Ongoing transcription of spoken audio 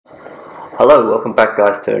Hello, welcome back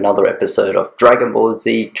guys to another episode of Dragon Ball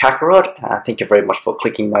Z Kakarot. Thank you very much for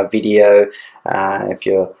clicking my video. If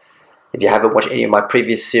you haven't watched any of my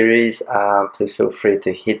previous series, please feel free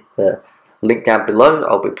to hit the link down below.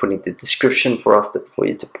 I'll be putting the description for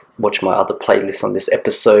you to watch my other playlist on this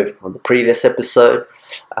episode or the previous episode.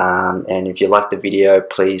 And if you like the video,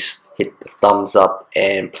 please hit the thumbs up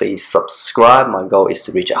and please subscribe. My goal is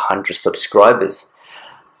to reach 100 subscribers.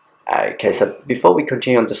 Okay, so before we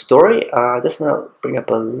continue on the story, I just want to bring up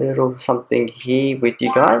a little something here with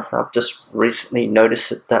you guys. I've just recently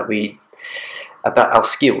noticed that about our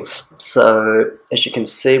skills. So as you can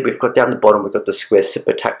see, we've got down the bottom, we've got the square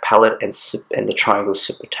super attack palette and the triangle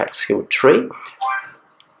super attack skill tree.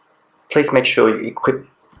 Please make sure you equip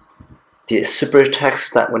the super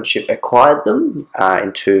attacks that once you've acquired them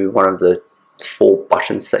into one of the 4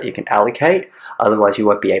 buttons that you can allocate. Otherwise you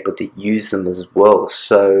won't be able to use them as well.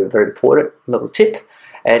 So very important little tip.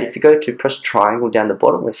 And if you go to press triangle down the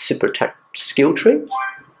bottom with super attack skill tree,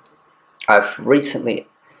 I've recently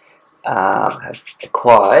have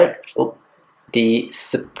acquired the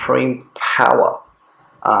supreme power.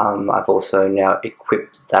 I've also now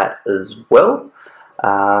equipped that as well.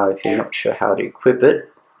 If you're not sure how to equip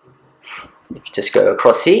it, if you just go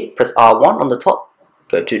across here, press R1 on the top,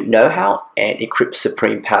 go to know-how and equip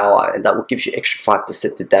supreme power, and that will give you extra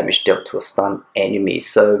 5% to damage dealt to a stunned enemy.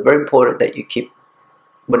 So very important that you keep,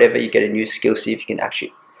 whenever you get a new skill, see if you can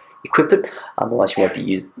actually equip it, otherwise you won't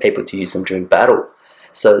be able to use them during battle.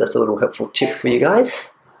 So that's a little helpful tip for you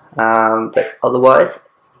guys. But otherwise,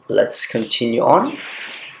 let's continue on.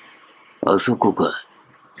 あそこか。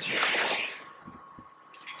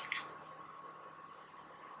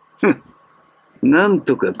なん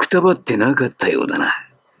とかくたばってなかったようだな。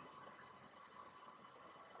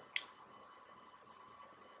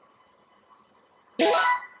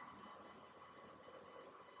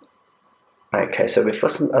Okay, so we've got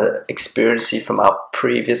some experience here from our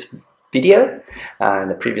previous video and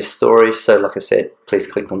the previous story. So like I said, please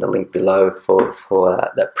click on the link below for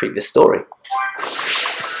that previous story.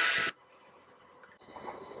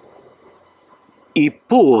 一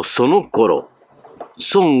方その頃、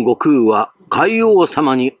孫悟空は海王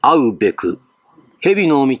様に会うべく蛇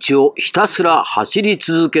の道をひたすら走り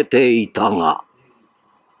続けていたが、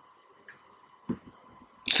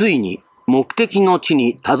ついに目的の地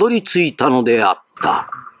にたどり着いたのであった。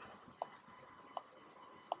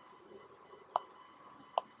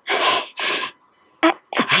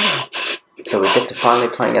So we get to finally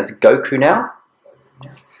playing as Goku now.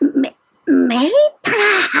 めいったら、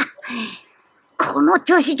この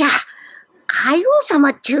調子じゃ海王様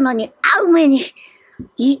っちゅうのに会う目に1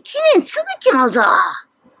年過ぎちまうぞ。は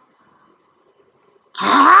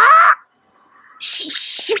あ、尻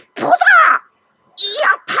尾だ。や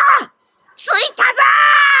った、ついたぞ。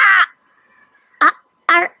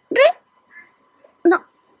あれなん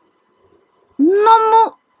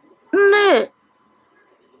もねえ。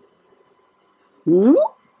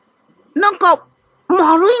なんか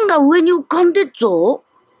丸いんが上に浮かんでっぞ。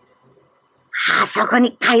あそこ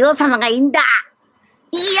に海王様がいんだ。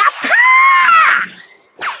やった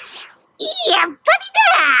ー。やっぱり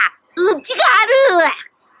だ。うちがある。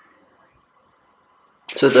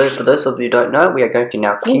So for those of you who don't know, we are going to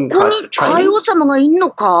now King Kai's for ここに海 training. 王様がいん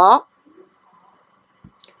のか?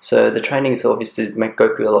 So the training is obviously to make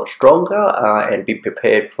Goku a lot stronger and be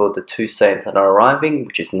prepared for the 2 Saiyans that are arriving,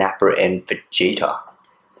 which is Nappa and Vegeta.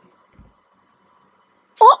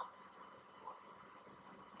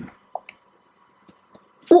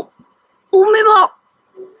 おめは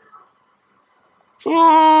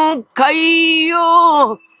海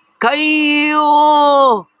王、海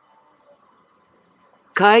王、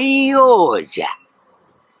海王じゃ。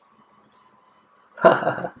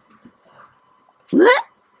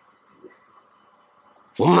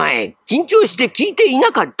お前、緊張して聞いてい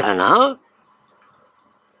なかったな。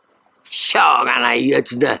しょうがないや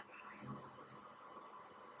つだ。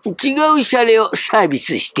違うシャレをサービ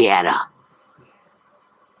スしてやろう。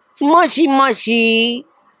もしもし。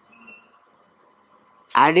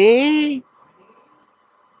あれ？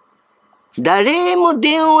誰も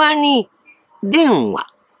電話に電話。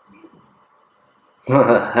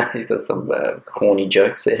He's got some corny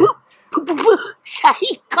jokes there. 最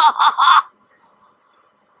高。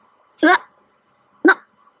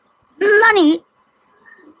何？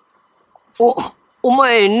お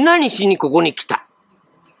前何しにここに来た？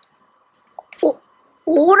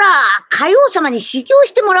ほら、海王様に修行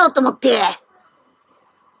してもらおうと思って。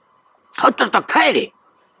とっとと帰れ。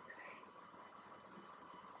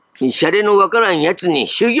シャレのわからんやつに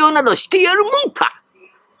修行などしてやるもんか。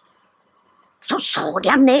そり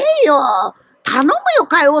ゃねえよ。頼むよ、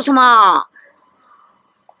海王様。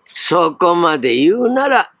そこまで言うな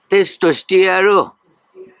らテストしてやろ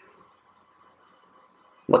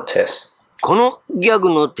う。What test? このギャグ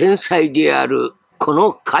の天才であるこ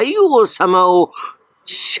の海王様を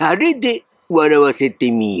シャレで笑わせ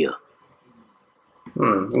てみよ。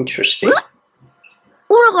Interesting.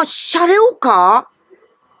 オラがシャレをか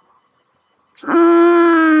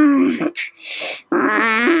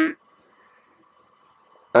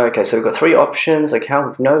Okay, so we've got 3 options. A cow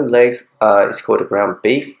with no legs is called a ground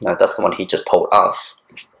beef. No, that's the one he just told us.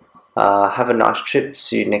 Have a nice trip,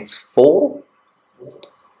 see you next fall.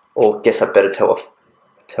 Or guess I better tell a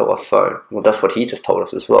phone. Well, that's what he just told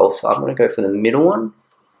us as well. So I'm going to go for the middle one.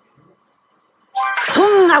 ト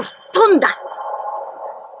ンが飛んだ。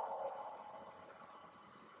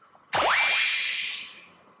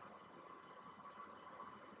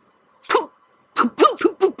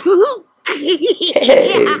Hey,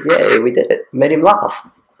 yay, we did it. Made him laugh.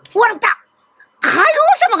 笑った。海王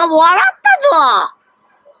様が笑ったぞ。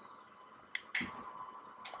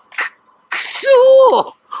くそ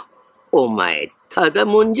ー、お前ただ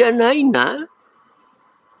もんじゃないな。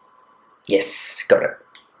Yes, got it.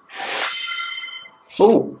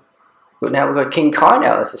 Ooh, but now we've got King Kai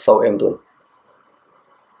now as the soul emblem.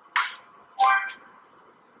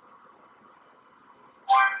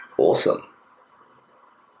 Awesome.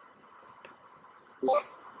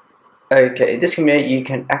 Okay, in this community you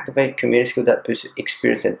can activate community skill that boosts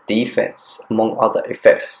experience and defense, among other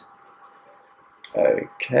effects.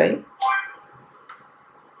 Okay.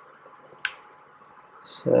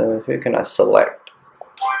 So who can I select?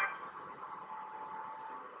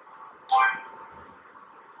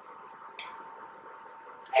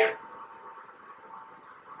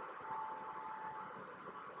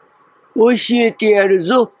教えてやる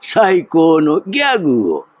ぞ、最高のギャ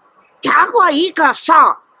グを。ギャグはいいから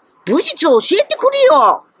さ、武術を教えてくれ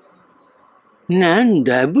よ。なん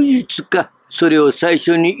だ、武術か。それを最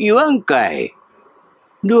初に言わんかい。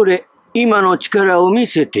どれ、今の力を見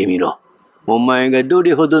せてみろ。お前がど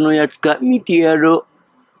れほどのやつか見てやろよ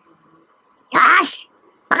し、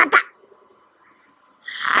わかった。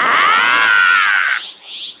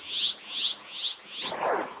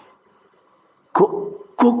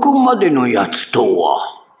ここまでのやつと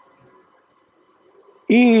は。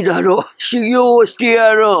いいだろう、修行をして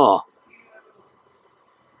やろう。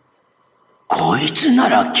こいつな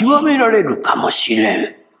ら極められるかもしれ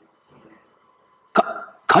ん。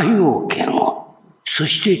海王剣を、そ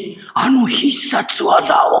してあの必殺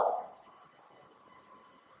技を。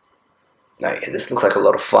Okay, this looks like a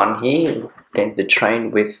lot of fun here. Getting to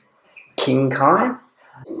train with King Kai.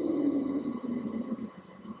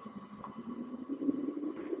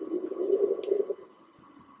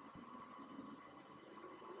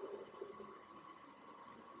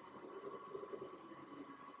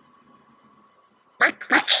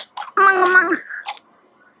 Mang.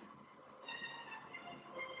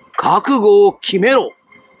 覚悟を決めろ。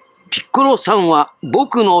ピッコロさんは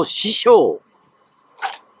僕の師匠。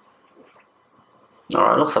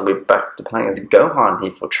Alright, looks like we're back to playing as Gohan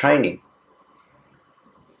here for training.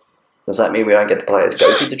 Does that mean we don't get to play as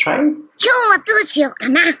Goku to train? 今日はどうしようか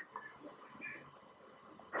な。やっ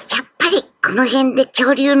ぱりこの辺で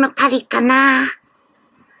恐竜の狩りかな。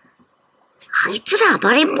あいつら暴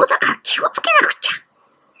れん坊だから気をつけなくちゃ。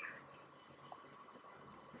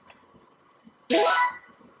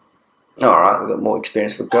Alright, we've got more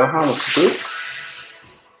experience for Gohan, looks good.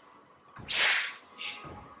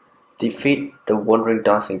 Defeat the wandering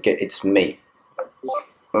dinosaur and get its meat.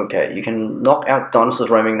 Okay, you can knock out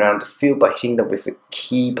dinosaurs roaming around the field by hitting them with a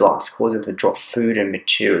key blast, causing them to drop food and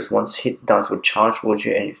materials. Once hit, the dinosaurs will charge towards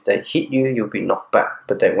you, and if they hit you, you'll be knocked back,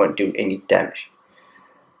 but they won't do any damage.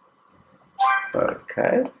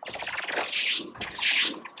 Okay.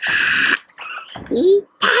 い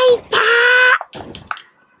たいた。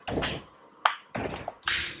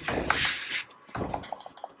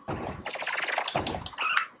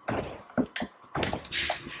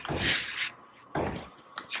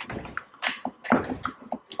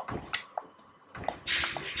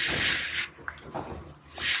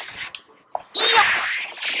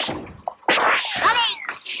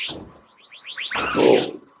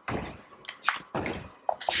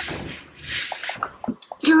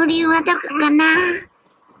恐竜はどこかな。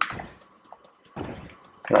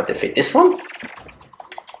 Can I defeat this one?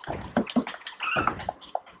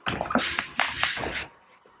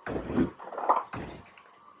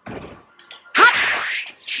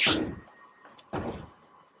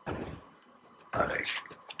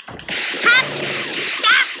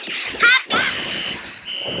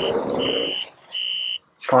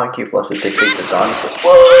 Fire cube blast to defeat the dinosaur.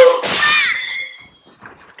 Whoa!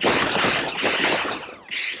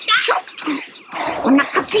 お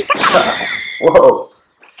腹すいたから。Whoa.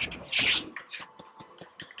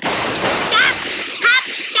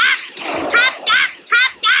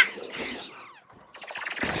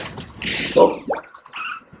 Oh.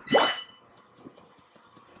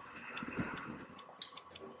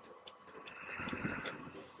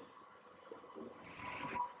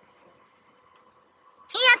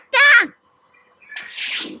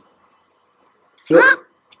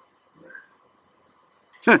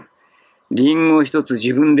 Yep. リンゴ一つ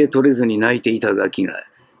自分で取れずに泣いていたガキが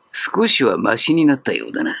少しはマシになったよ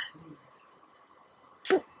うだな。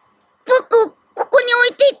僕、ここに置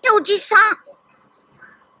いていったおじさん。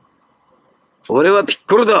俺はピッ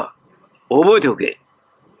コロだ。覚えておけ。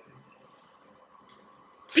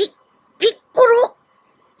ピッコロ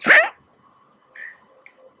さ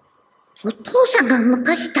ん？お父さんが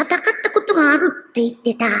昔戦ったことがあるって言っ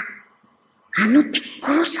てた、あのピッ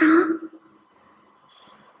コロさん？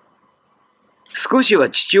少しは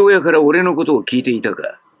父親から俺のことを聞いていた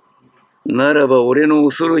か。ならば俺の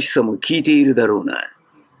恐ろしさも聞いているだろうな。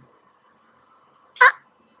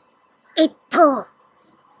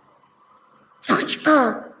確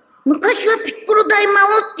か、昔はピッコロ大魔王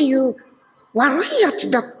っていう悪いやつ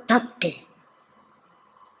だったって。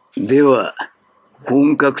では、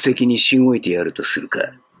本格的にしごいてやるとするか。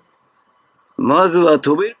まずは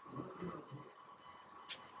飛べる。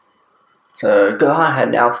So Gohan had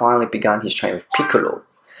now finally begun his training with Piccolo.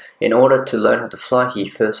 In order to learn how to fly, he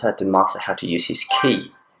first had to master how to use his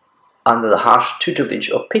ki. Under the harsh tutelage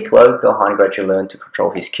of Piccolo, Gohan gradually learned to control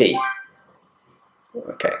his ki.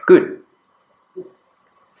 Okay, good.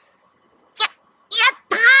 やっ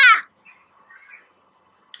た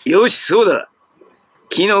ー！よし、そうだ。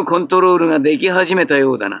木のコントロールができ始めた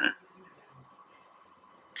ようだな。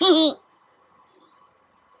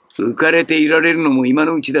浮かれていられるのも今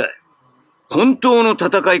のうちだ。本当の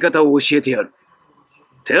戦い方を教えてやる。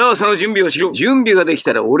手合わせの準備をしろ。準備ができ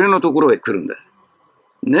たら俺のところへ来るんだ。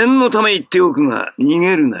念のため言っておくが、逃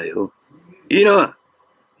げるなよ。いいな。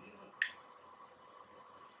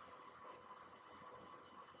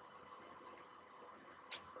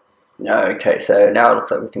Okay, so now it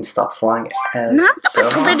looks like we can start flying as なんとか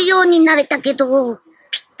飛べ Gohan. るようになれたけど、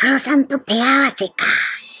ピッコロさんと手合わせか。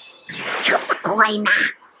ちょっと怖いな。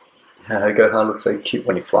Gohan looks so cute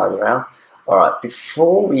when he flies around. Alright,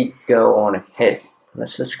 before we go on ahead,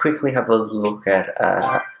 let's just quickly have a look at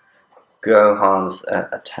Gohan's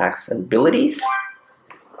attacks and abilities.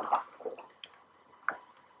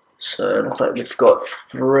 So it looks like we've got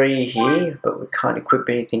 3 here, but we can't equip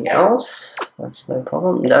anything else. That's no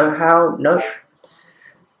problem. Know-how, nope.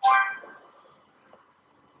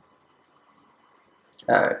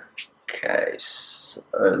 Okay, so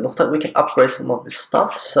it looks like we can upgrade some of this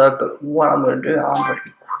stuff. So, but what I'm going to do, I'm going to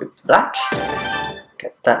equip that.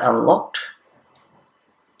 Get that unlocked.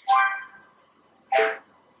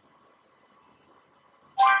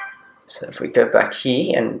 So if we go back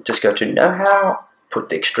here and just go to know-how, put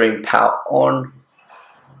the extreme power on.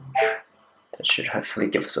 That should hopefully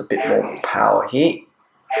give us a bit more power here.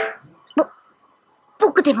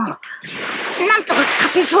 僕でも、なんとか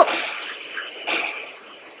勝てそう。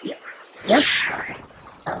よし。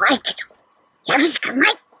怖いけど、やるしかな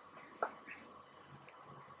い。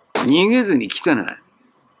逃げずに来たな。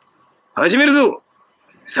始めるぞ。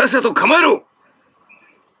さっさと構えろ。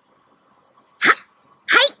は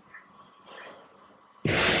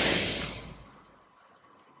い。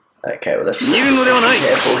Okay, well, let's 見るのではない。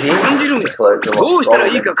 careful here. 感じるんだ。 Close the どうしたら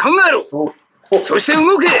いいか考えろ。 Oh, そして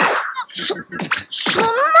動け。そんな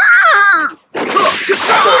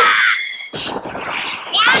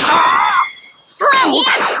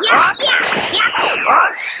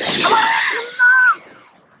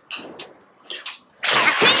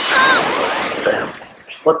damn.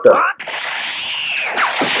 What the?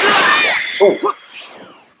 Oh. も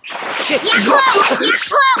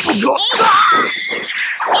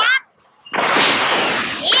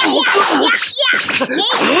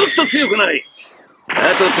っと強くない。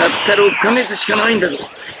あとたった6ヶ月しかないんだぞ。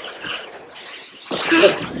お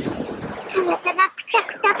腹がクタ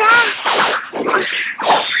クタだ。もう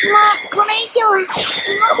これ以上は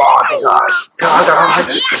Come on, God.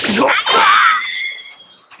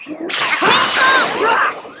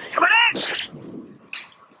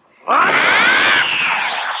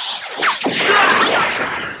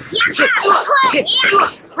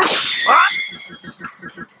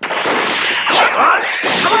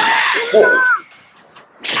 Oh. よ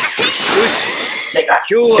し、今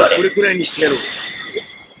日はこれくらいにしてやろう。や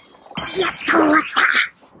っと終わった。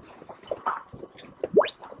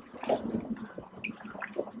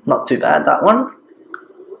Not too bad, that one.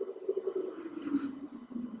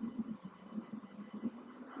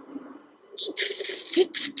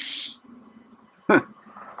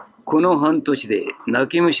 この半年で泣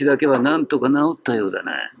き虫だけはなんとか治ったようだ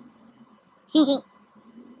な。ね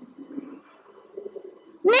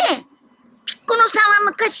え、ピッコロさん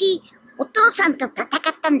は昔お父さんと戦っ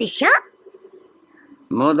たんでしょ？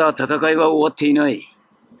まだ戦いは終わっていない。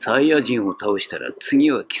サイヤ人を倒したら次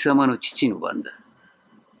は貴様の父の番だ。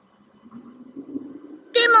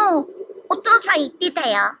でも、お父さん言ってた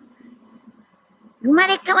よ。生ま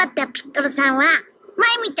れ変わったピッコロさんは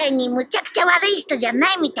前みたいにむちゃくちゃ悪い人じゃ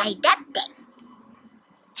ないみたいだって。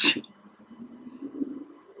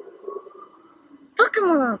僕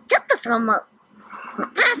もちょっとそう思う。お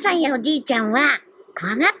母さんやおじいちゃんは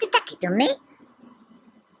怖がってたけどね。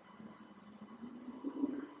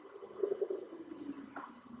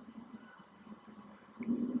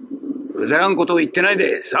くだらんことを言ってない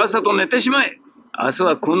でさっさと寝てしまえ。明日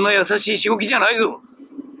はこんな優しいしごきじゃないぞ。はい。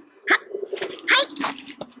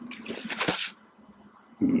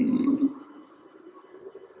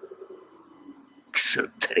くそっ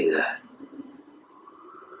たれが。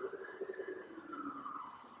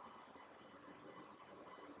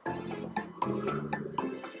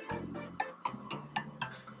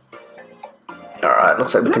Alright,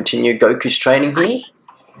 looks like we continue Goku's training here.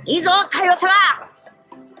 いいぞ、カイオ様。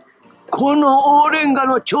このオーレンガ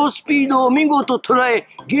の超スピードを見事捉え、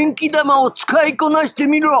元気玉を使いこなして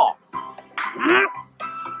みろ。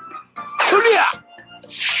そりゃ。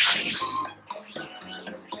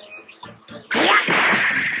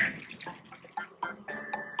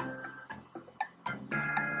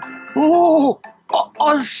おお、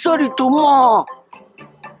あっさりとまあ。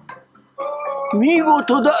見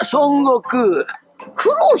事だ、孫悟空。苦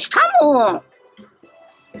労したもん。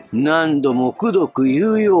何度もくどく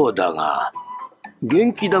言うようだが、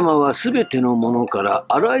元気玉はすべてのものから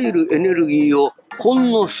あらゆるエネルギーをほ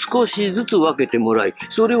んの少しずつ分けてもらい、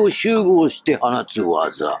それを集合して放つ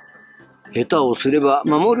技。下手をすれば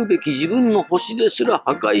守るべき自分の星ですら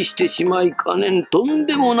破壊してしまいかねんとん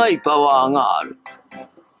でもないパワーがある。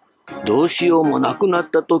どうしようもなくなっ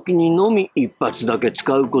た時にのみ一発だけ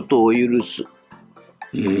使うことを許す。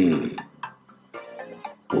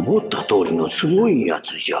思った通りのすごいや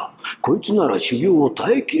つじゃ。こいつなら修行を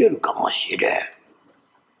耐えきれるかもしれん。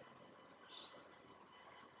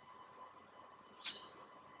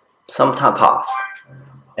Some time passed,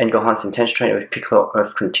 and Gohan's intense training with Piccolo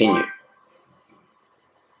Earth continued.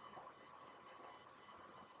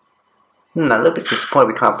 I'm a little bit disappointed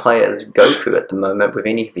we can't play as Goku at the moment with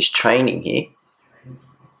any of his training here.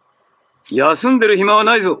 休んでる暇は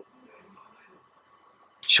ないぞ。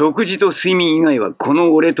食事と睡眠以外はこ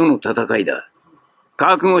の俺との戦いだ。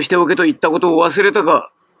覚悟しておけと言ったことを忘れた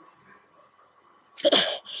か。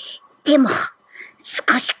でも、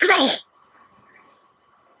少しくらい。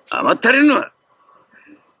甘ったれるな。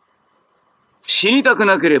死にたく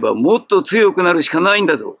なければもっと強くなるしかないん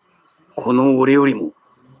だぞ。この俺よりも、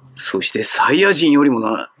そしてサイヤ人よりも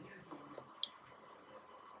な。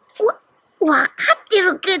わかって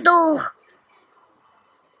るけど。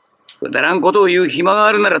くだらんことを言う暇が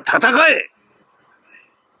あるなら戦え。わば。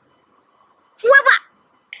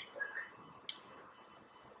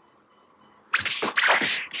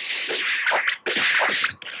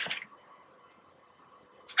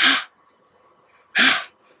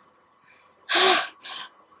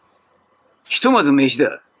ひとまず飯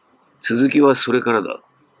だ。続きはそれからだ。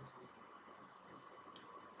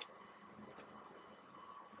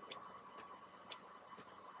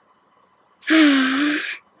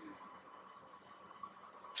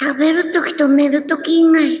食べるときと寝るとき以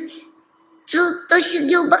外、ずっと修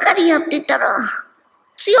行ばかりやってたら、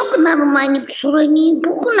強くなる前に、それに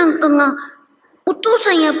僕なんかが、お父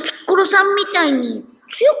さんやピッコロさんみたいに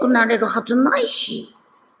強くなれるはずないし。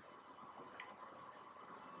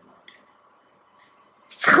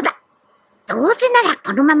そうだ。どうせなら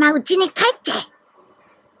このまま家に帰っちゃ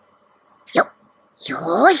え。よ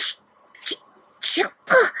ーし。ちょっ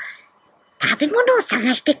と、食べ物を探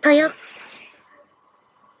してこよう。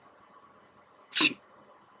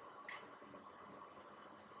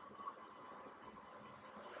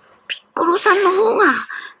ピッコロさんの方が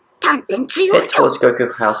断然強いよ。Head towards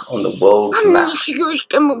Goku's house on the world あんなに map. 修行し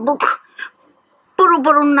ても僕、ボロ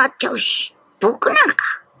ボロになっちゃうし、僕なんか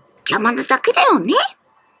邪魔なだけだよね。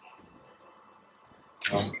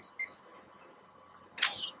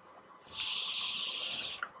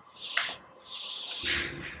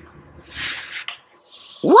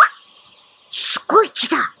うわっ、すごい木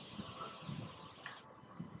だ。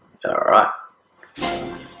Alright.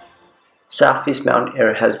 Southeast mountain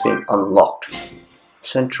area has been unlocked.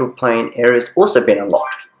 Central plain area has also been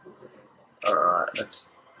unlocked. Alright,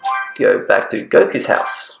 let's go back to Goku's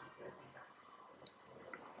house.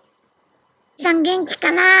 さん元気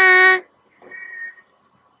かな？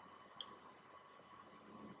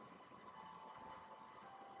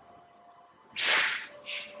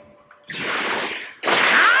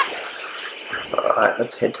 Alright,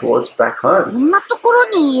 let's head towards back home. こんなところ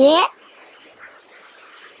に家？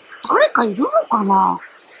誰かいるのかな？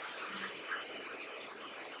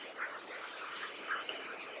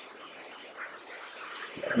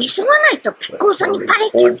急がないとピッコロさんにバ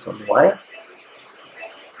レちゃう。 Orbs on the way.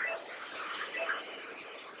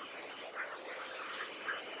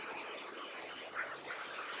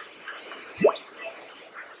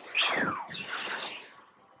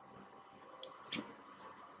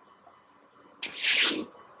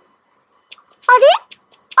 あれ？あ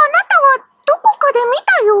なたはどこかで見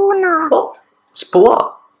たような。Oh, it's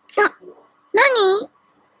Pua. 何？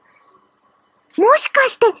もしか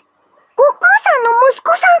して、悟空さんの息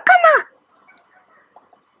子さんか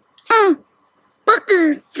な？うん。僕、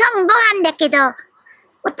孫悟飯だけど、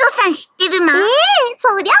お父さん知ってるの？そりゃも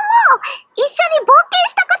う、一緒に冒険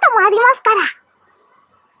したこともありますから。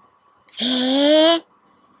へえ。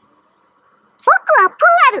僕はプ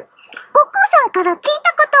ーアル。悟空さんから聞いた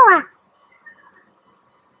ことは？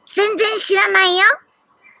全然知らないよ。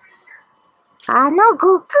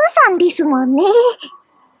悟空さんですもんね。でも、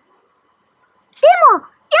ヤム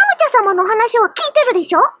チャ様の話は聞いてるで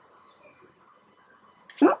しょ？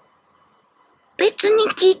別に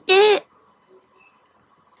聞いて。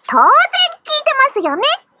当然聞いてますよね。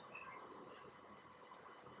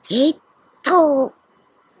ど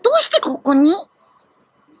うしてここに？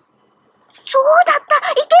そうだった、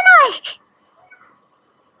いけない。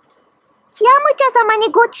ヤムチャ様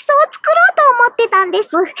にごちそうを作ろうと思ってたんです。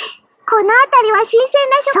この辺りは新鮮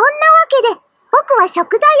なそんなわけで、僕は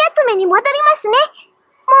食材集めに戻りますね。も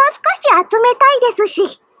う少し集めたいです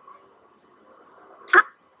し。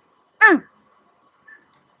うん。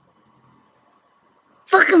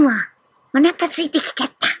僕もお腹空いてきちゃ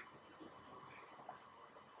った。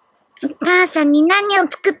お母さんに何を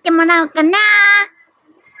作ってもらおうかな。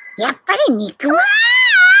やっぱり肉。うわー！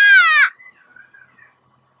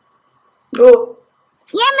 Oh,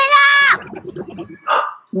 やめろ！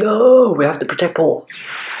 no, we have to protect Paul.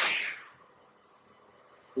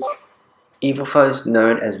 Evil foes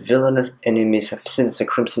known as villainous enemies have sinister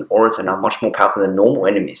crimson auras and are much more powerful than normal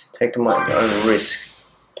enemies. Take them on your own risk.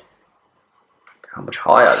 How much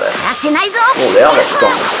higher are they? Oh, they are a lot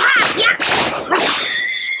stronger.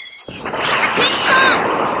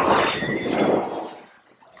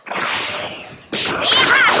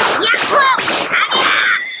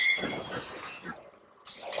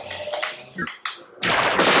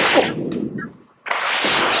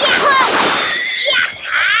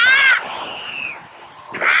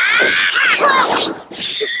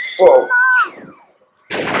 Whoa.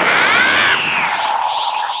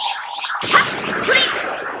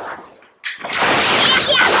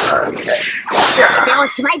 Okay.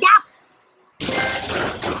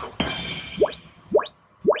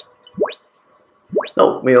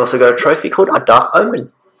 Oh, we also got a trophy called a Dark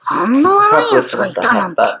Omen. あんな悪い奴がい That たな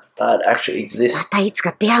ん have て。 that actually exists. またいつ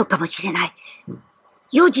か出会うかもしれない。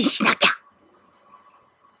用心しなきゃ。あ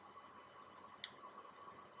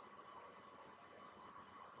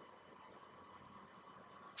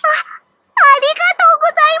りがとうご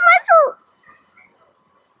ざいます。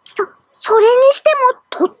それにして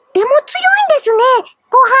もとっても強いんですね、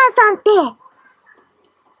ごはんさんって。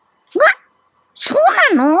そう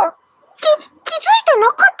なの？気づいてな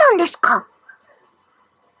かったんですか？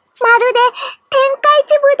まるで天下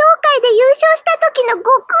一武道会で優勝した時の悟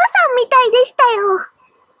空さんみたいでしたよ。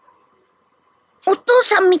お父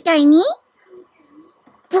さんみたいに？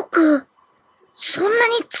僕、そんな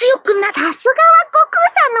に強くな…さすがは悟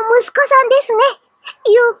空さんの息子さんですね。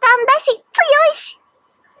勇敢だし、強いし。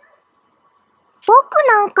僕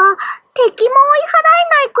なんか敵も追い払え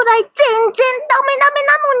ないくらい全然ダメな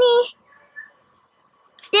のに。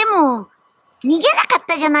でも、逃げなかっ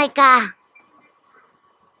たじゃないか。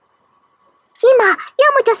今、ヤ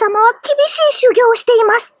ムチャ様は厳しい修行をしてい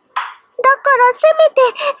ます。だからせめて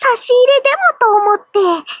差し入れでもと思って。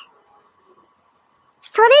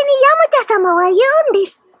それにヤムチャ様は言うんで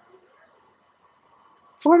す。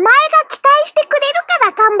お前が期待してくれるか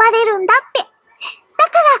ら頑張れるんだって。だ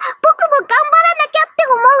から僕も頑張らなきゃって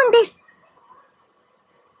思うんです。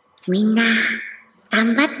みんな、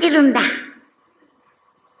頑張ってるんだ。い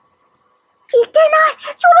けない。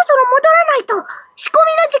そろそろ戻らないと仕込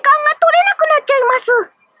みの時間が取れなくなっちゃいま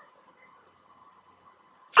す。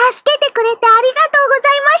助けてくれてありがとうご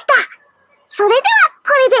ざいました。それでは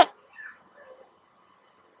これで。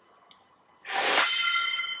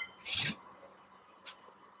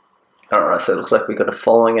Alright, so it looks like we're going to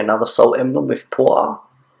following another soul emblem with Poa.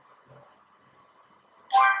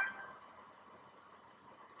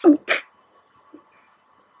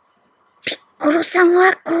 ピッコロさん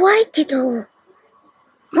は怖いけど、本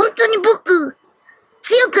当に僕、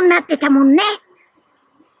強くなってたもんね。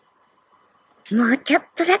もうちょっ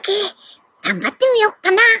とだけ頑張ってみよう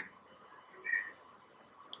かな。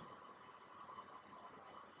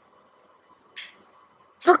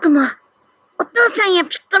僕もお父さんや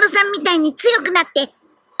ピッコロさんみたいに強くなって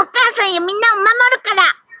お母さんやみんなを守るから。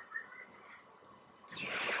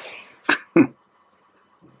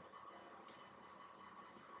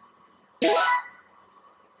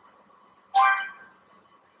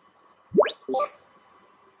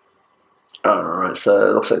Alright, so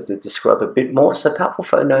it looks like they describe a bit more. So powerful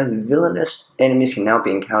foe known villainous enemies can now be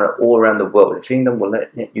encountered all around the world. Defeating them will let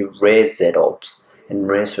you rare Z-Orbs and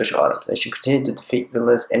rare special items. As you continue to defeat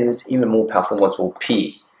villainous enemies, even more powerful ones will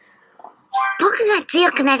appear. 僕が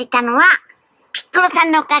強くなれたのはピッコロさ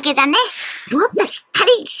んのおかげだね。もっとしっか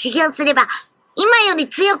り修行すれば今より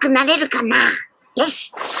強くなれるかな。よ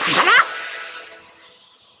し、頑張ろう。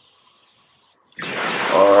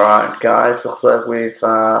Alright guys, looks like we've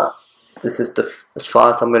this is as far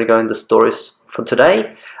as I'm going to go in the stories for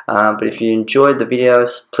today. But if you enjoyed the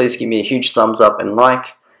videos, please give me a huge thumbs up and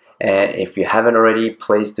like. And if you haven't already,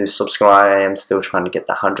 please do subscribe. I am still trying to get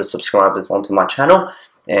the 100 subscribers onto my channel.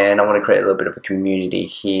 And I want to create a little bit of a community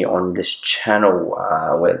here on this channel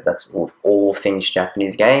where that's all things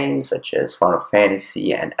Japanese games such as Final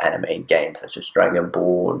Fantasy and anime games such as Dragon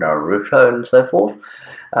Ball, Naruto and so forth.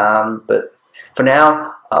 But for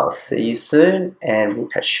now, I'll see you soon and we'll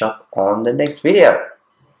catch up on the next video.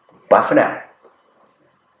 Bye for now.